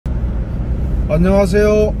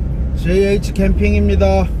안녕하세요, JH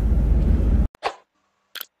캠핑입니다.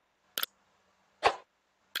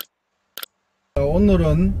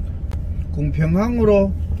 오늘은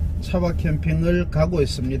궁평항으로 차박 캠핑을 가고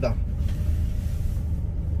있습니다.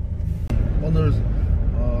 오늘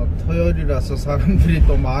토요일이라서 사람들이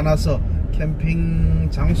또 많아서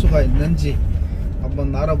캠핑 장소가 있는지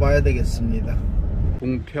한번 알아봐야 되겠습니다.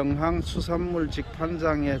 궁평항 수산물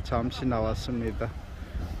직판장에 잠시 나왔습니다.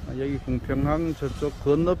 여기 궁평항 저쪽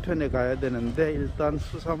건너편에 가야 되는데 일단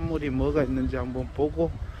수산물이 뭐가 있는지 한번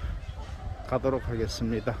보고 가도록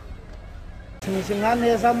하겠습니다. 싱싱한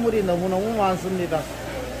해산물이 너무너무 많습니다.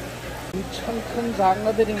 엄청 큰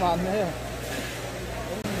장어들이 많네요.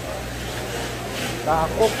 자,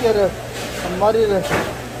 꽃게를 한 마리를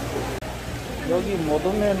여기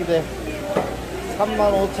모둠면인데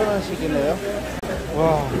 35,000원씩이네요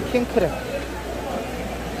와, 킹크랩.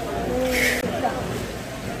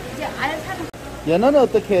 연어는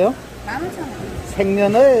어떻게 해요? 15,000원.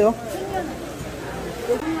 생연어예요? 생연어.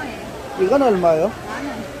 이건 얼마요?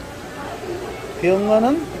 10,000원.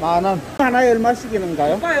 병어는 10,000원. 하나에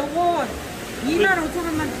얼마씩이는가요? 오빠 요거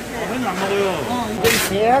 25,000원만 주세요. 저는 안 먹어요. 이건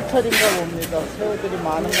대하철인가 봅니다. 새우들이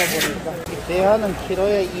많은가 보니까. 대하는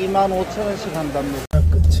키로에 25,000원씩 한답니다.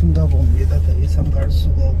 끝인가 봅니다. 더 이상 갈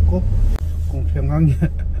수가 없고 궁평항에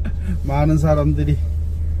많은 사람들이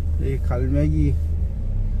이 갈매기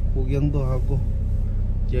구경도 하고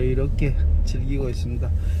여유롭게 즐기고 있습니다.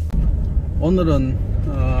 오늘은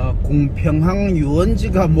궁평항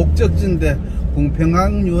유원지가 목적지인데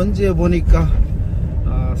궁평항 유원지에 보니까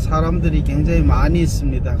사람들이 굉장히 많이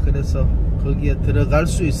있습니다. 그래서 거기에 들어갈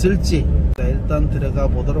수 있을지 일단 들어가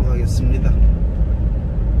보도록 하겠습니다.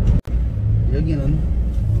 여기는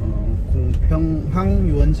궁평항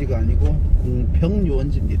유원지가 아니고 궁평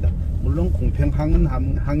유원지입니다. 물론 궁평항은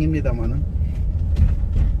항입니다만은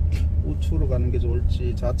우측으로 가는 게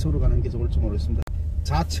좋을지 좌측으로 가는 게 좋을지 모르겠습니다.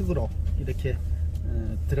 좌측으로 이렇게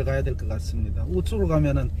들어가야 될 것 같습니다. 우측으로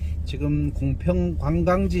가면은 지금 궁평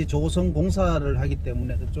관광지 조성 공사를 하기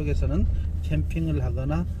때문에 그쪽에서는 캠핑을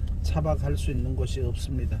하거나 차박할 수 있는 곳이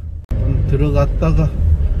없습니다. 들어갔다가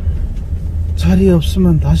자리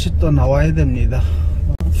없으면 다시 또 나와야 됩니다.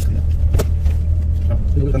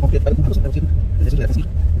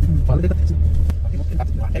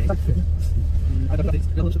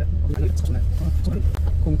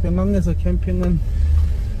 궁평항에서 캠핑은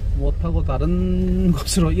못하고 다른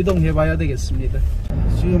곳으로 이동해 봐야 되겠습니다.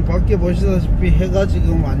 지금 밖에 보시다시피 해가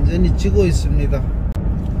지금 완전히 지고 있습니다.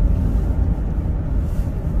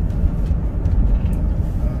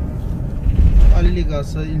 빨리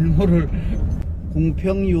가서 일몰을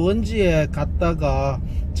궁평 유원지에 갔다가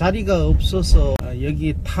자리가 없어서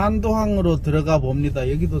여기 탄도항으로 들어가 봅니다.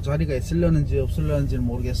 여기도 자리가 있으려는지 없으려는지는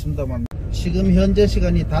모르겠습니다만 지금 현재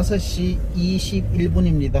시간이 5시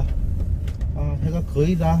 21분입니다 해가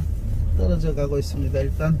거의 다 떨어져 가고 있습니다.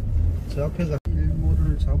 일단 저 앞에가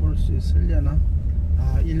일몰을 잡을 수 있으려나.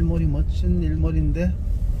 일몰이 멋진 일몰인데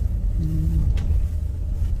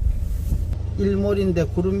일몰인데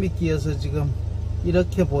구름이 끼어서 지금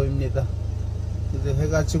이렇게 보입니다. 이제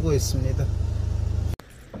해가 지고 있습니다.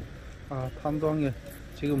 탄도항에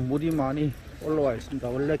지금 물이 많이 올라와 있습니다.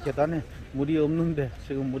 원래 계단에 물이 없는데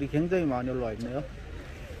지금 물이 굉장히 많이 올라와 있네요.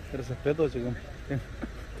 그래서 배도 지금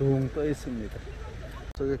둥 떠 있습니다.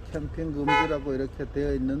 저기 캠핑 금지라고 이렇게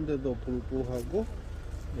되어 있는데도 불구하고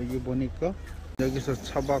여기 보니까 여기서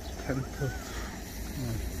차박 텐트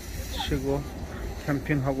치고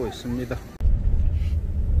캠핑하고 있습니다.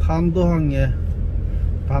 탄도항의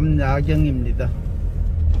밤 야경입니다.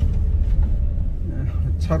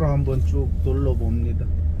 차로 한번 쭉 둘러봅니다.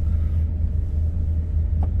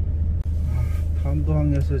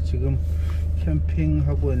 탄도항에서 지금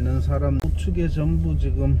캠핑하고 있는 사람 우측에 전부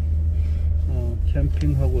지금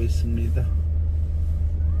캠핑하고 있습니다.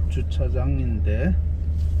 주차장인데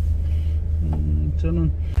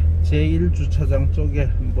저는 제1주차장 쪽에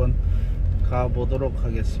한번 가보도록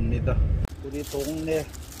하겠습니다. 우리 동네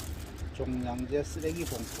종량제 쓰레기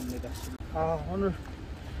봉투입니다. 오늘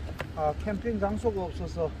캠핑 장소가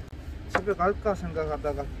없어서 집에 갈까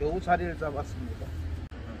생각하다가 겨우 자리를 잡았습니다.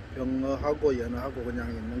 병어하고 연어하고 그냥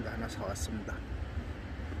있는 거 하나 사왔습니다.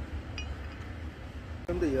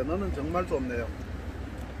 근데 연어는 정말 좋네요.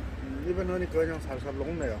 입에 넣으니까 그냥 살살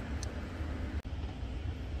녹네요.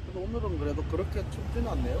 근데 오늘은 그래도 그렇게 춥진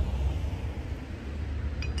않네요.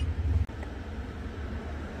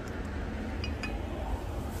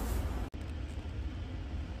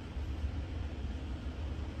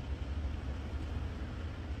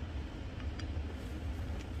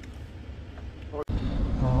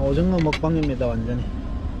 오징어 먹방입니다. 완전히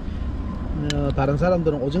다른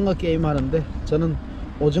사람들은 오징어 게임 하는데 저는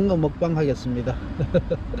오징어 먹방 하겠습니다.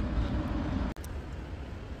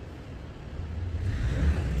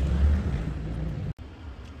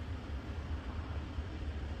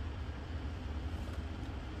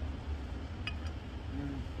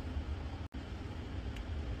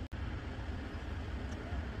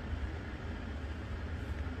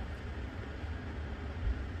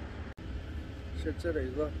 실제로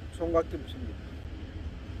이거 총각김치입니다.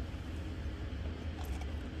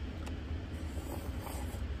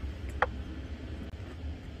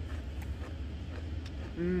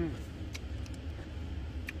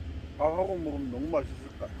 밥하고 먹으면 너무 맛있을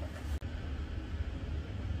것 같다.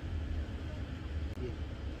 이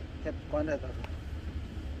햇반에다가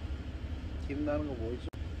김 나는 거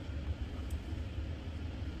보이죠?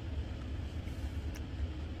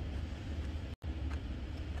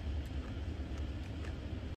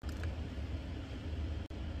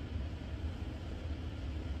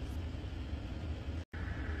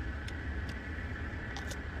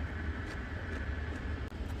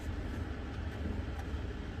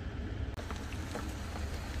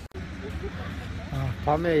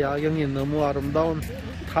 밤의 야경이 너무 아름다운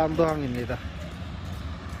탄도항입니다.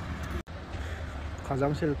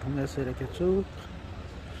 화장실을 통해서 이렇게 쭉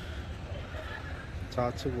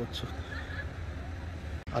좌측 우측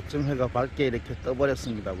아침 해가 밝게 이렇게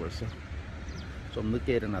떠버렸습니다. 벌써 좀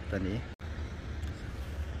늦게 일어났더니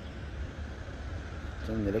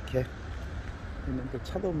저는 이렇게 있는데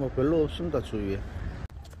차도 뭐 별로 없습니다. 주위에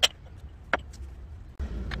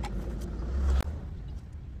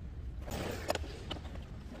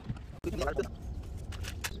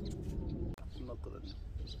넣었거든요.